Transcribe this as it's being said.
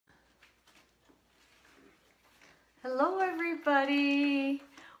Hello everybody!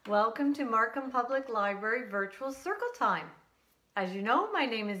 Welcome to Markham Public Library Virtual Circle Time. As you know, my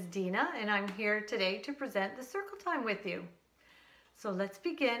name is Dina and I'm here today to present the Circle Time with you. So let's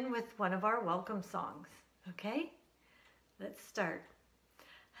begin with one of our welcome songs, okay? Let's start.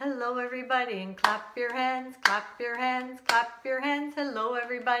 Hello everybody and clap your hands, clap your hands, clap your hands. Hello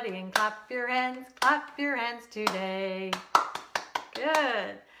everybody and clap your hands today.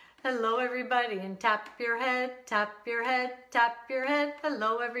 Good. Hello everybody and tap your head, tap your head, tap your head.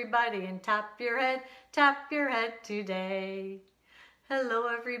 Hello everybody and tap your head today. Hello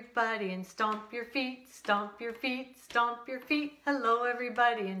everybody and stomp your feet, stomp your feet, stomp your feet. Hello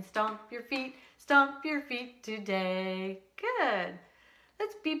everybody and stomp your feet today. Good.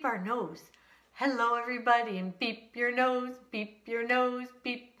 Let's beep our nose. Hello everybody and beep your nose, beep your nose,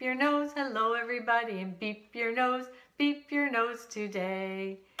 beep your nose. Hello everybody and beep your nose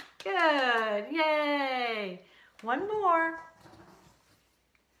today. Good, yay! One more.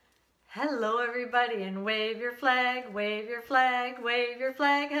 Hello everybody and wave your flag, wave your flag, wave your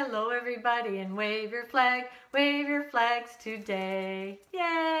flag. Hello everybody and wave your flags today.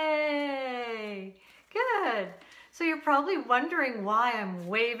 Yay! Good. So you're probably wondering why I'm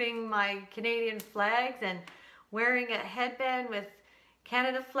waving my Canadian flags and wearing a headband with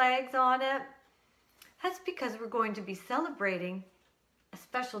Canada flags on it. That's because we're going to be celebrating a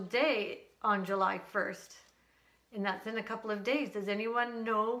special day on July 1st. And that's in a couple of days. Does anyone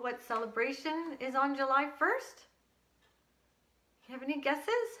know what celebration is on July 1st? You have any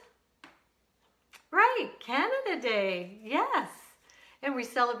guesses? Right, Canada Day, yes. And we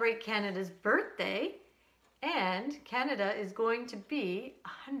celebrate Canada's birthday. And Canada is going to be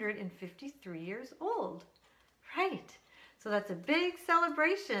 153 years old. Right, so that's a big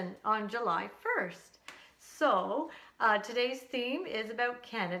celebration on July 1st. So today's theme is about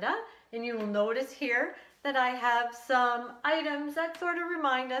Canada, and you will notice here that I have some items that sort of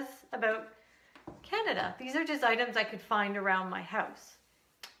remind us about Canada. These are just items I could find around my house.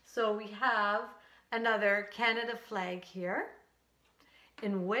 So we have another Canada flag here,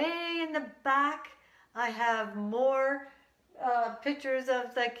 and way in the back I have more pictures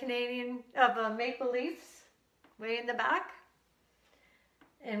of the maple leaves way in the back.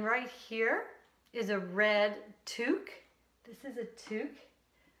 And right here is a red toque. This is a toque.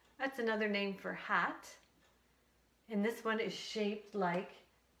 That's another name for hat. And this one is shaped like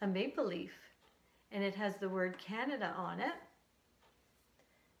a maple leaf. And it has the word Canada on it.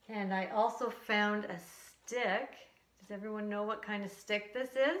 And I also found a stick. Does everyone know what kind of stick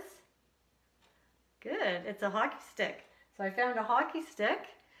this is? Good, it's a hockey stick. So I found a hockey stick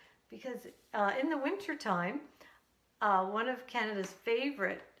because in the winter time, one of Canada's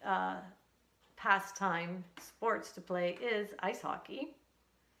favorite pastime sports to play is ice hockey.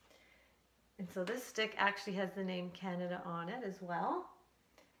 And so this stick actually has the name Canada on it as well.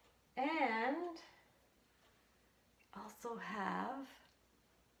 And also have,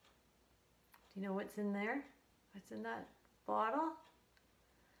 do you know what's in there? What's in that bottle?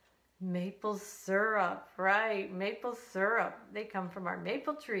 Maple syrup, right, maple syrup. They come from our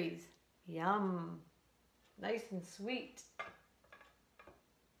maple trees. Yum, nice and sweet.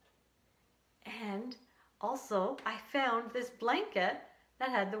 And also I found this blanket that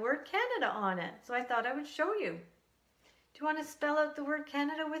had the word Canada on it. So I thought I would show you. Do you want to spell out the word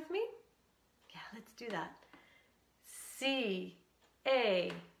Canada with me? Yeah, let's do that. C-A-N-A-D-A,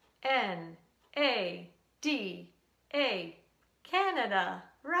 Canada.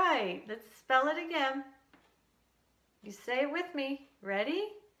 Right, let's spell it again. You say it with me. Ready?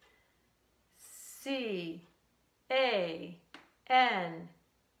 C-A-N-A-D-A,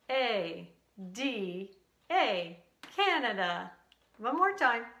 Canada. One more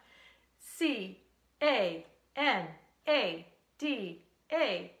time. C-A-N-A-D-A,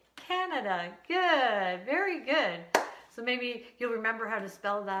 Canada. Good, very good. So maybe you'll remember how to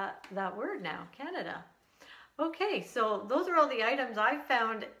spell that word now, Canada. Okay, so those are all the items I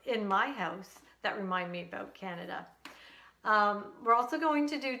found in my house that remind me about Canada. We're also going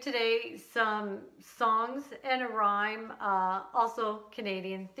to do today some songs and a rhyme, also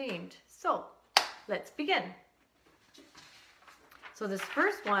Canadian themed. So let's begin. So this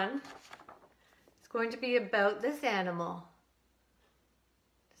first one is going to be about this animal.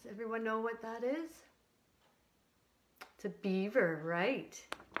 Does everyone know what that is? It's a beaver, right?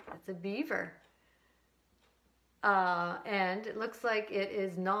 That's a beaver. And it looks like it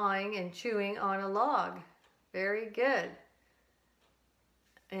is gnawing and chewing on a log. Very good.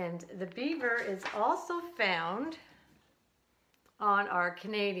 And the beaver is also found on our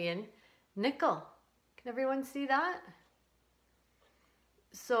Canadian nickel. Can everyone see that?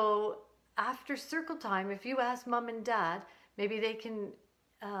 So after circle time, if you ask mom and dad, maybe they can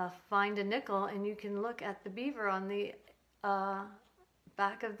find a nickel and you can look at the beaver on the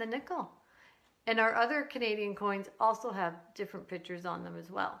back of the nickel. And our other Canadian coins also have different pictures on them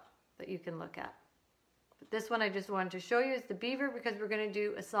as well that you can look at. But this one I just wanted to show you is the beaver because we're going to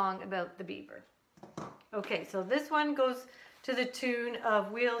do a song about the beaver. Okay, so this one goes to the tune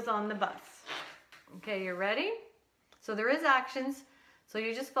of Wheels on the Bus. Okay, you ready? So there is actions, so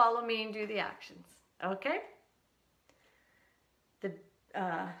you just follow me and do the actions. Okay?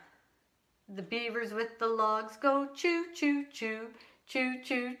 The beavers with the logs go choo choo choo, choo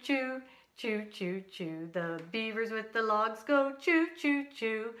choo choo, choo choo choo. The beavers with the logs go choo choo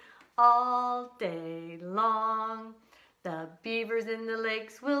choo all day long. The beavers in the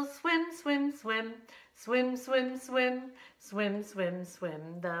lakes will swim, swim, swim, swim, swim, swim, swim, swim,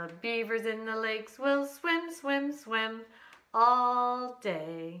 swim. The beavers in the lakes will swim, swim, swim all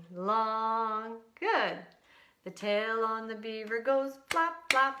day long. Good. The tail on the beaver goes flap,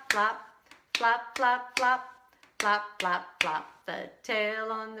 flap, flap, flap, flap, flap, flap, flap, flap. The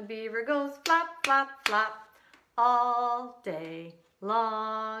tail on the beaver goes flap, flap, flap all day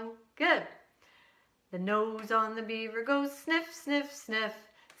long. Good. The nose on the beaver goes sniff, sniff, sniff,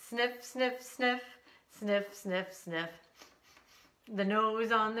 sniff, sniff, sniff, sniff, sniff, sniff. The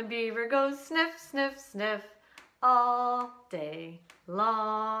nose on the beaver goes sniff, sniff, sniff all day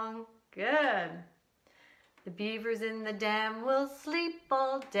long. Good. The beavers in the dam will sleep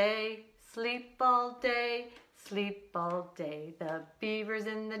all day, sleep all day, sleep all day. The beavers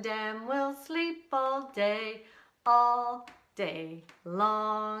in the dam will sleep all day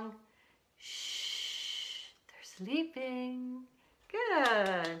long. Shh, they're sleeping.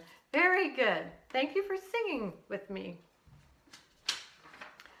 Good, very good. Thank you for singing with me.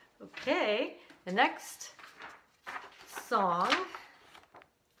 Okay, the next song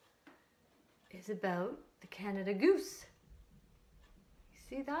is about the Canada goose. You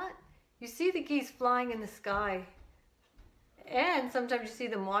see that? You see the geese flying in the sky, and sometimes you see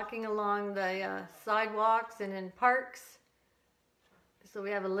them walking along the sidewalks and in parks. So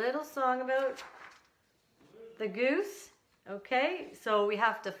we have a little song about the goose. Okay, so we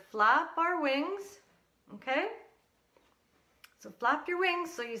have to flap our wings. Okay, so flap your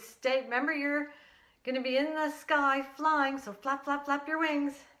wings so you stay. Remember, you're going to be in the sky flying, so flap, flap, flap your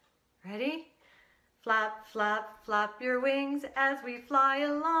wings. Ready? Flap, flap, flap your wings as we fly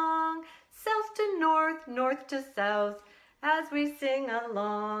along, south to north, north to south, as we sing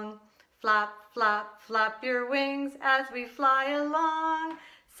along. Flap, flap, flap your wings as we fly along,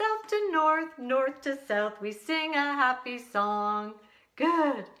 south to north, north to south, we sing a happy song.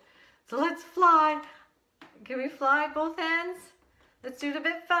 Good. So let's fly. Can we fly both hands? Let's do it a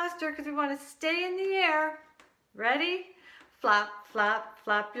bit faster because we want to stay in the air. Ready? Flap, flap,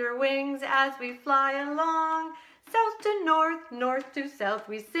 flap your wings as we fly along, south to north, north to south,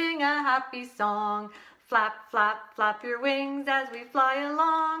 we sing a happy song. Flap, flap, flap your wings as we fly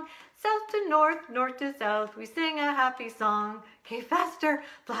along, south to north, north to south, we sing a happy song. Okay, faster.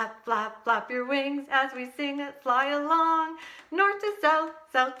 Flap, flap, flap your wings as we fly along, north to south,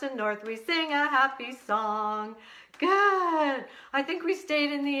 south to north, we sing a happy song. Good. I think we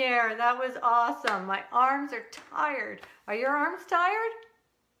stayed in the air. That was awesome. My arms are tired. Are your arms tired?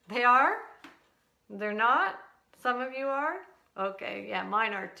 They are? They're not? Some of you are? Okay, yeah,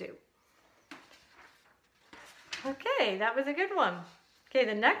 mine are too. Okay, that was a good one. Okay,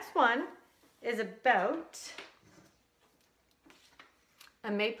 the next one is about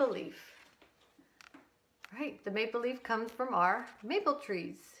a maple leaf. Right, the maple leaf comes from our maple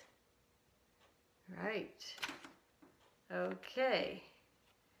trees. Right. Okay.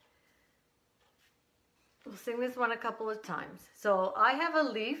 We'll sing this one a couple of times. So I have a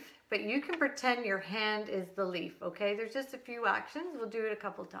leaf, but you can pretend your hand is the leaf, okay? There's just a few actions. We'll do it a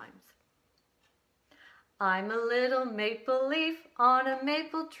couple times. I'm a little maple leaf on a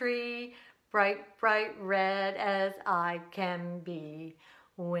maple tree, bright, bright red as I can be.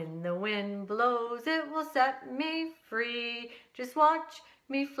 When the wind blows, it will set me free. Just watch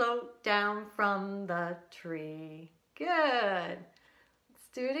me float down from the tree. Good. Let's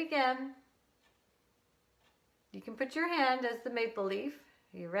do it again. You can put your hand as the maple leaf.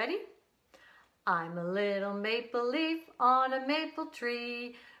 Are you ready? I'm a little maple leaf on a maple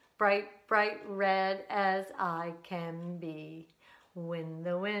tree, bright, bright red as I can be. When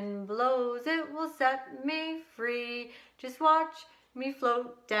the wind blows, it will set me free. Just watch me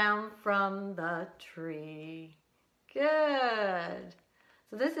float down from the tree. Good.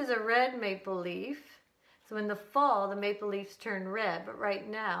 So this is a red maple leaf. So in the fall, the maple leaves turn red, but right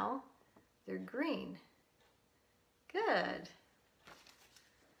now, they're green. Good.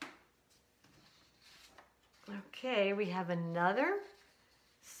 Okay, we have another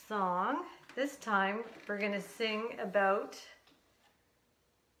song. This time we're going to sing about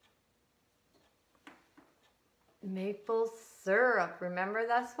maple syrup. Remember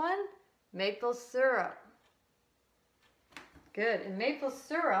this one? Maple syrup. Good. And maple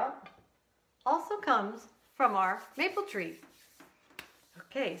syrup also comes from our maple tree.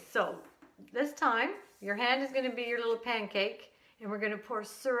 Okay, so this time your hand is going to be your little pancake, and we're going to pour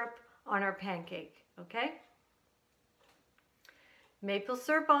syrup on our pancake. Okay? Maple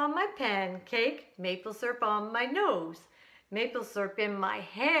syrup on my pancake, maple syrup on my nose, maple syrup in my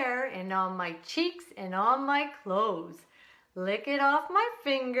hair and on my cheeks and on my clothes. Lick it off my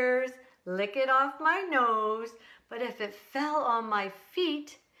fingers, lick it off my nose, but if it fell on my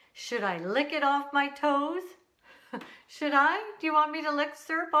feet, should I lick it off my toes? Should I? Do you want me to lick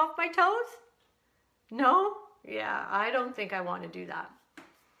syrup off my toes? No? Yeah, I don't think I want to do that.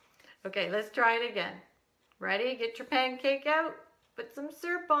 Okay, let's try it again. Ready? Get your pancake out. Put some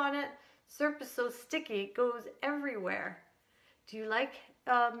syrup on it. Syrup is so sticky, it goes everywhere. Do you like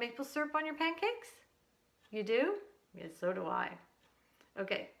maple syrup on your pancakes? You do? Yes, so do I.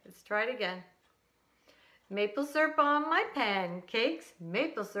 Okay, let's try it again. Maple syrup on my pancakes,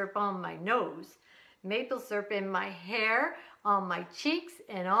 maple syrup on my nose, maple syrup in my hair, on my cheeks,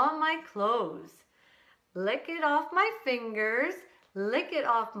 and on my clothes. Lick it off my fingers, lick it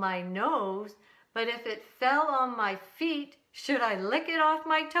off my nose, but if it fell on my feet, should I lick it off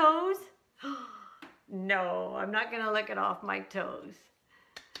my toes? No, I'm not going to lick it off my toes.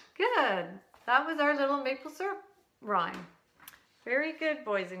 Good. That was our little maple syrup rhyme. Very good,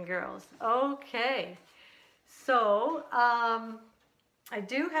 boys and girls. Okay. So, I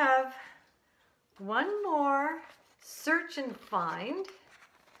do have one more search and find.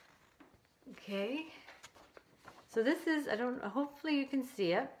 Okay. So this is, hopefully you can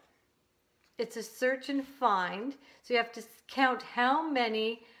see it. It's a search and find. So you have to count how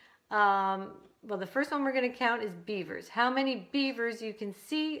many, well, the first one we're going to count is beavers. How many beavers you can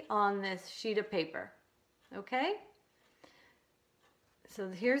see on this sheet of paper. Okay? So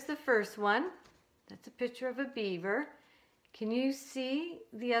here's the first one. That's a picture of a beaver. Can you see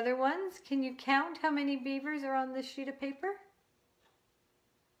the other ones? Can you count how many beavers are on this sheet of paper?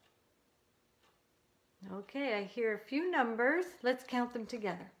 Okay, I hear a few numbers. Let's count them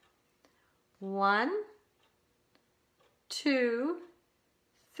together. 1, 2,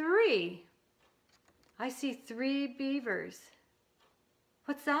 3. I see 3 beavers.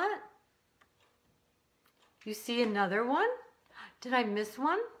 What's that? You see another one? Did I miss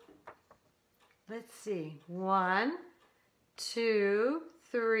one? Let's see. 1, 2,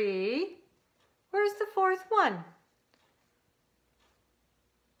 3. Where's the 4th one?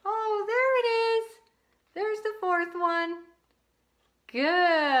 Oh, there it is. There's the 4th one.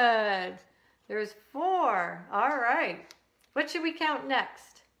 Good. There's 4. All right. What should we count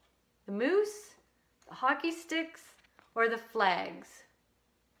next? The moose, the hockey sticks, or the flags?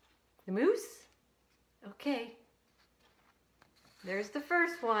 The moose? Okay. There's the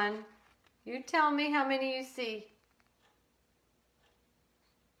first one. You tell me how many you see.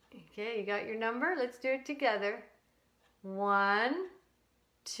 Okay, you got your number? Let's do it together. 1,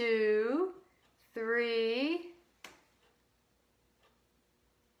 2, 3.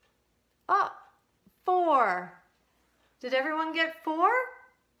 Oh, 4. Did everyone get 4?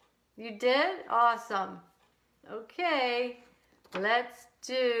 You did? Awesome. Okay, let's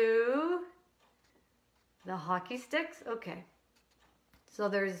do the hockey sticks. Okay, so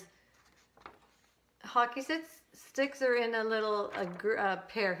there's hockey sticks are in a little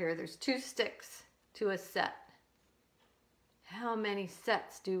pair here. There's 2 sticks to a set. How many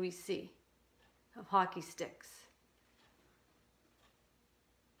sets do we see of hockey sticks?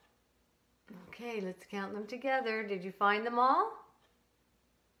 Okay, let's count them together. Did you find them all?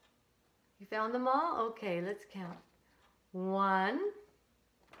 You found them all? Okay, let's count. 1,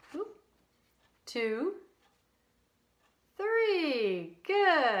 2, 3.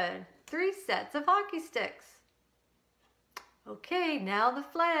 Good. 3 sets of hockey sticks. Okay, now the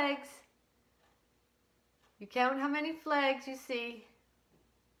flags. You count how many flags you see.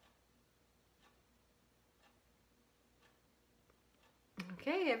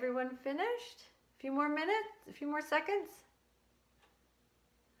 Okay, everyone finished? A few more minutes? A few more seconds?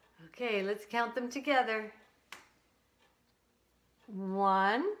 Okay, let's count them together.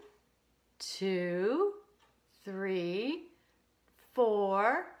 1, 2, 3,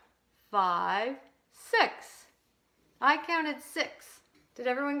 4, 5, 6. I counted 6. Did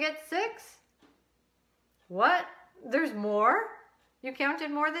everyone get 6? What? There's more? You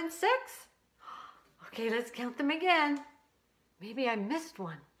counted more than 6? Okay, let's count them again. Maybe I missed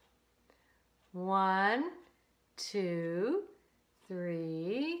one. 1, 2,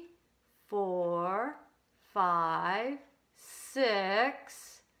 3, 4, 5,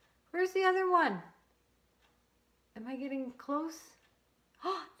 6. Where's the other one? Am I getting close?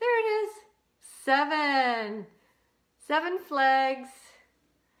 Oh, there it is. 7. 7 flags.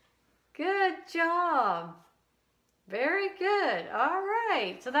 Good job. Very good. All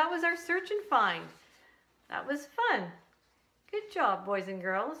right. So that was our search and find. That was fun. Good job, boys and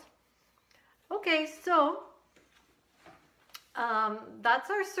girls. Okay, so that's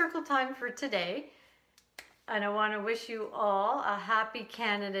our circle time for today. And I want to wish you all a happy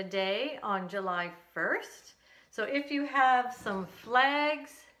Canada Day on July 1st. So if you have some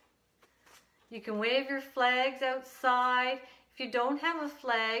flags, you can wave your flags outside. If you don't have a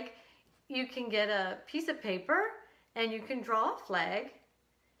flag, you can get a piece of paper and you can draw a flag,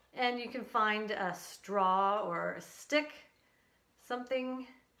 and you can find a straw or a stick, something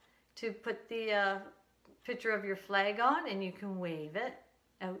to put the picture of your flag on, and you can wave it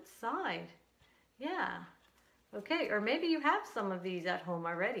outside. Yeah. Okay, or maybe you have some of these at home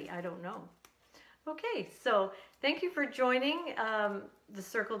already. I don't know. Okay, so thank you for joining the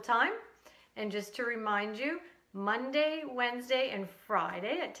circle time. And just to remind you, Monday, Wednesday, and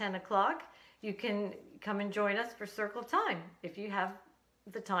Friday at 10 o'clock, you can come and join us for circle time if you have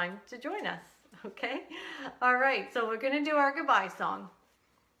the time to join us. Okay? All right, so we're going to do our goodbye song.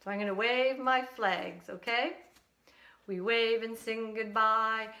 So I'm going to wave my flags, okay? We wave and sing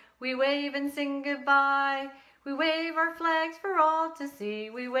goodbye. We wave and sing goodbye. We wave our flags for all to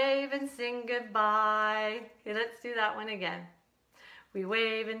see. We wave and sing goodbye. Okay, let's do that one again. We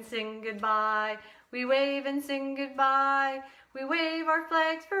wave and sing goodbye. We wave and sing goodbye. We wave our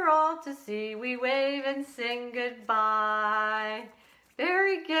flags for all to see. We wave and sing goodbye.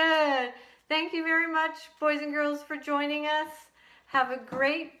 Very good. Thank you very much, boys and girls, for joining us. Have a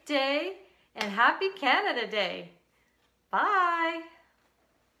great day and happy Canada Day.